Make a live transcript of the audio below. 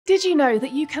Did you know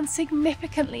that you can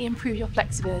significantly improve your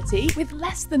flexibility with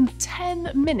less than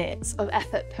 10 minutes of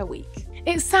effort per week?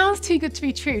 It sounds too good to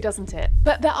be true, doesn't it?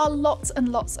 But there are lots and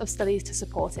lots of studies to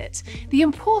support it. The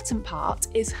important part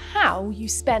is how you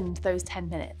spend those 10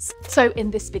 minutes. So in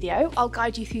this video, I'll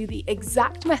guide you through the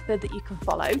exact method that you can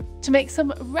follow to make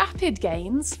some rapid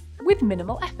gains with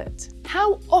minimal effort.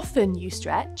 How often you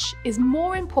stretch is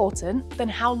more important than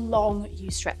how long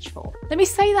you stretch for. Let me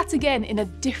say that again in a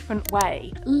different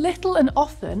way. Little and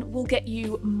often will get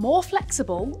you more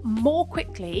flexible more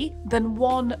quickly than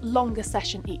one longer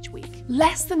session each week.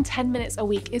 Less than 10 minutes a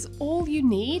week is all you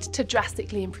need to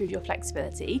drastically improve your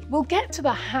flexibility. We'll get to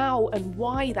the how and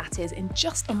why that is in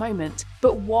just a moment,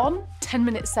 but one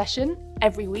 10-minute session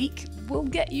every week will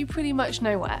get you pretty much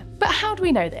nowhere. But how do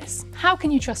we know this? How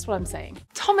can you trust what I'm saying?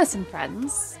 Thomas and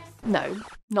friends, no,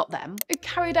 not them,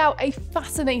 carried out a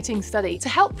fascinating study to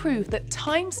help prove that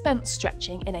time spent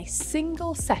stretching in a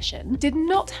single session did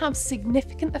not have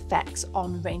significant effects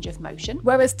on range of motion,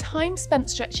 whereas time spent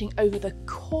stretching over the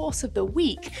course of the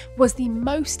week was the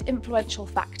most influential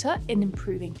factor in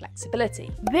improving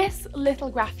flexibility. This little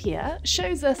graph here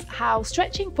shows us how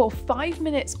stretching for 5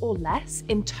 minutes or less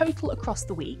in total across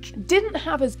the week didn't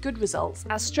have as good results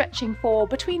as stretching for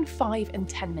between 5 and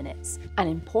 10 minutes. And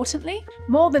importantly,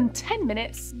 more than 10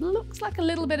 minutes looks like a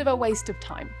little bit of a waste of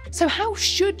time. So how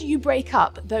should you break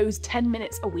up those 10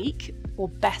 minutes a week for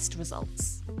best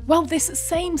results? Well, this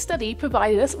same study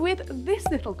provided us with this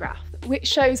little graph, which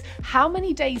shows how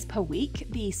many days per week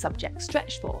the subject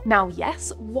stretched for. Now,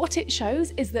 yes, what it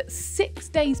shows is that 6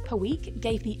 days per week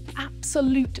gave the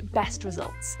absolute best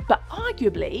results, but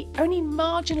arguably only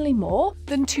marginally more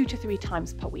than 2 to 3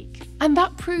 times per week. And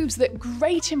that proves that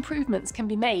great improvements can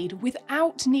be made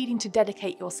without needing to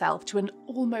dedicate yourself to an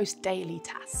almost daily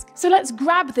task. So let's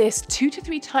grab this 2 to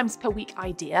 3 times per week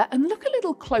idea and look a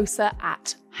little closer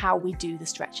at how we do the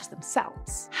stretches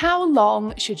themselves. How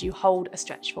long should you hold a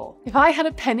stretch for? If I had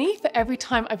a penny for every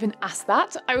time I've been asked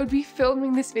that, I would be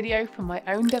filming this video from my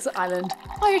own desert island,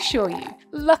 I assure you.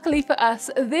 Luckily for us,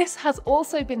 this has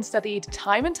also been studied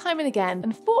time and time and again,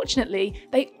 and fortunately,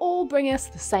 they all bring us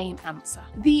the same answer.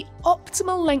 The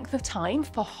optimal length of time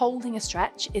for holding a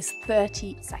stretch is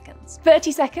 30 seconds.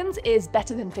 30 seconds is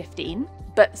better than 15,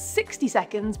 but 60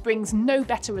 seconds brings no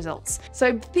better results.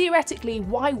 So theoretically,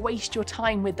 why waste your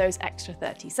time with those extra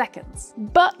 30 seconds?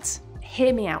 But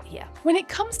hear me out here. When it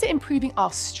comes to improving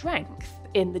our strength,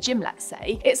 in the gym, let's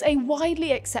say, it's a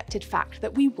widely accepted fact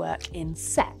that we work in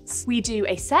sets. We do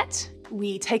a set,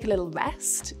 we take a little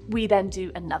rest, we then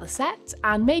do another set,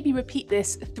 and maybe repeat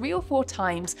this 3 or 4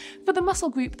 times for the muscle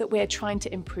group that we're trying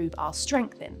to improve our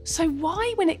strength in. So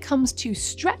why, when it comes to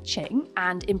stretching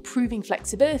and improving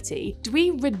flexibility, do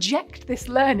we reject this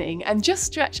learning and just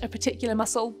stretch a particular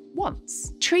muscle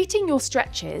once? Treating your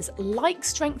stretches like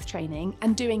strength training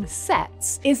and doing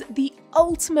sets is the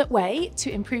ultimate way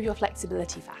to improve your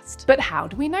flexibility fast. But how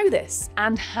do we know this?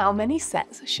 And how many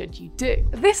sets should you do?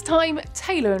 This time,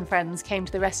 Taylor and friends came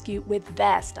to the rescue with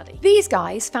their study. These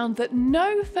guys found that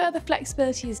no further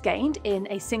flexibility is gained in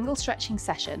a single stretching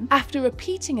session after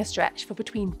repeating a stretch for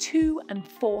between 2 and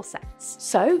 4 sets.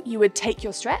 So you would take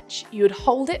your stretch, you would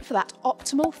hold it for that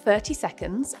optimal 30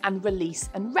 seconds and release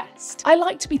and rest. I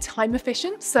like to be time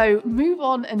efficient, so move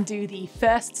on and do the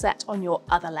first set on your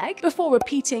other leg before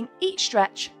repeating each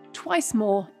stretch twice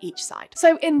more each side.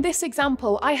 So in this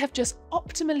example, I have just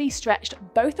optimally stretched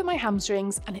both of my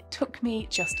hamstrings and it took me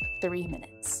just 3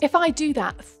 minutes. If I do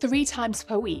that 3 times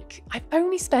per week, I've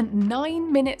only spent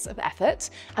 9 minutes of effort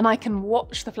and I can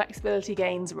watch the flexibility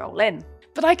gains roll in.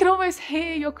 But I can almost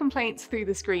hear your complaints through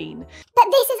the screen. But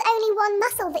this is only one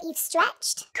muscle that you've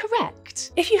stretched.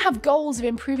 Correct. If you have goals of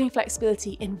improving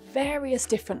flexibility in various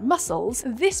different muscles,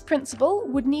 this principle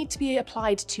would need to be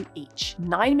applied to each.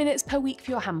 9 minutes per week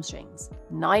for your hamstrings,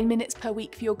 9 minutes per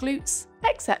week for your glutes,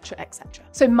 etc, etc.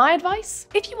 So my advice,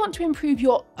 if you want to improve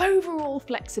your overall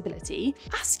flexibility,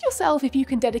 ask yourself if you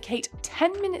can dedicate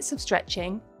 10 minutes of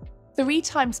stretching 3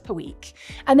 times per week,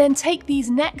 and then take these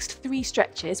next 3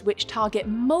 stretches which target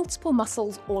multiple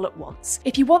muscles all at once.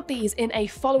 If you want these in a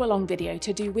follow-along video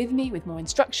to do with me with more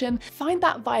instruction, find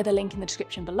that via the link in the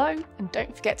description below, and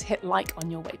don't forget to hit like on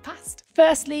your way past.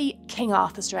 Firstly, King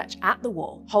Arthur stretch at the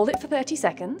wall. Hold it for 30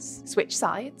 seconds, switch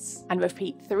sides, and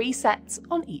repeat 3 sets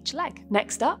on each leg.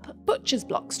 Next up, Butcher's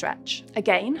block stretch.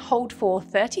 Again, hold for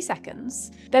 30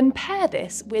 seconds, then pair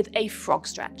this with a frog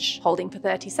stretch, holding for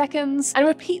 30 seconds, and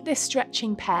repeat this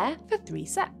stretching pair for 3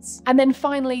 sets. And then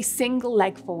finally, single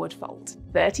leg forward fold.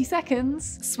 30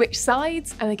 seconds, switch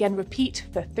sides, and again repeat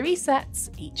for 3 sets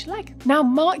each leg. Now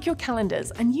mark your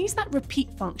calendars and use that repeat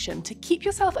function to keep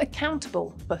yourself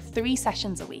accountable for 3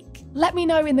 sessions a week. Let me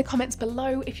know in the comments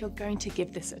below if you're going to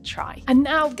give this a try. And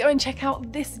now go and check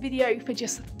out this video for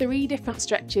just 3 different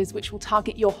stretches which will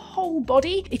target your whole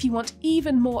body if you want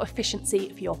even more efficiency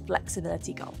for your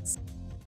flexibility goals.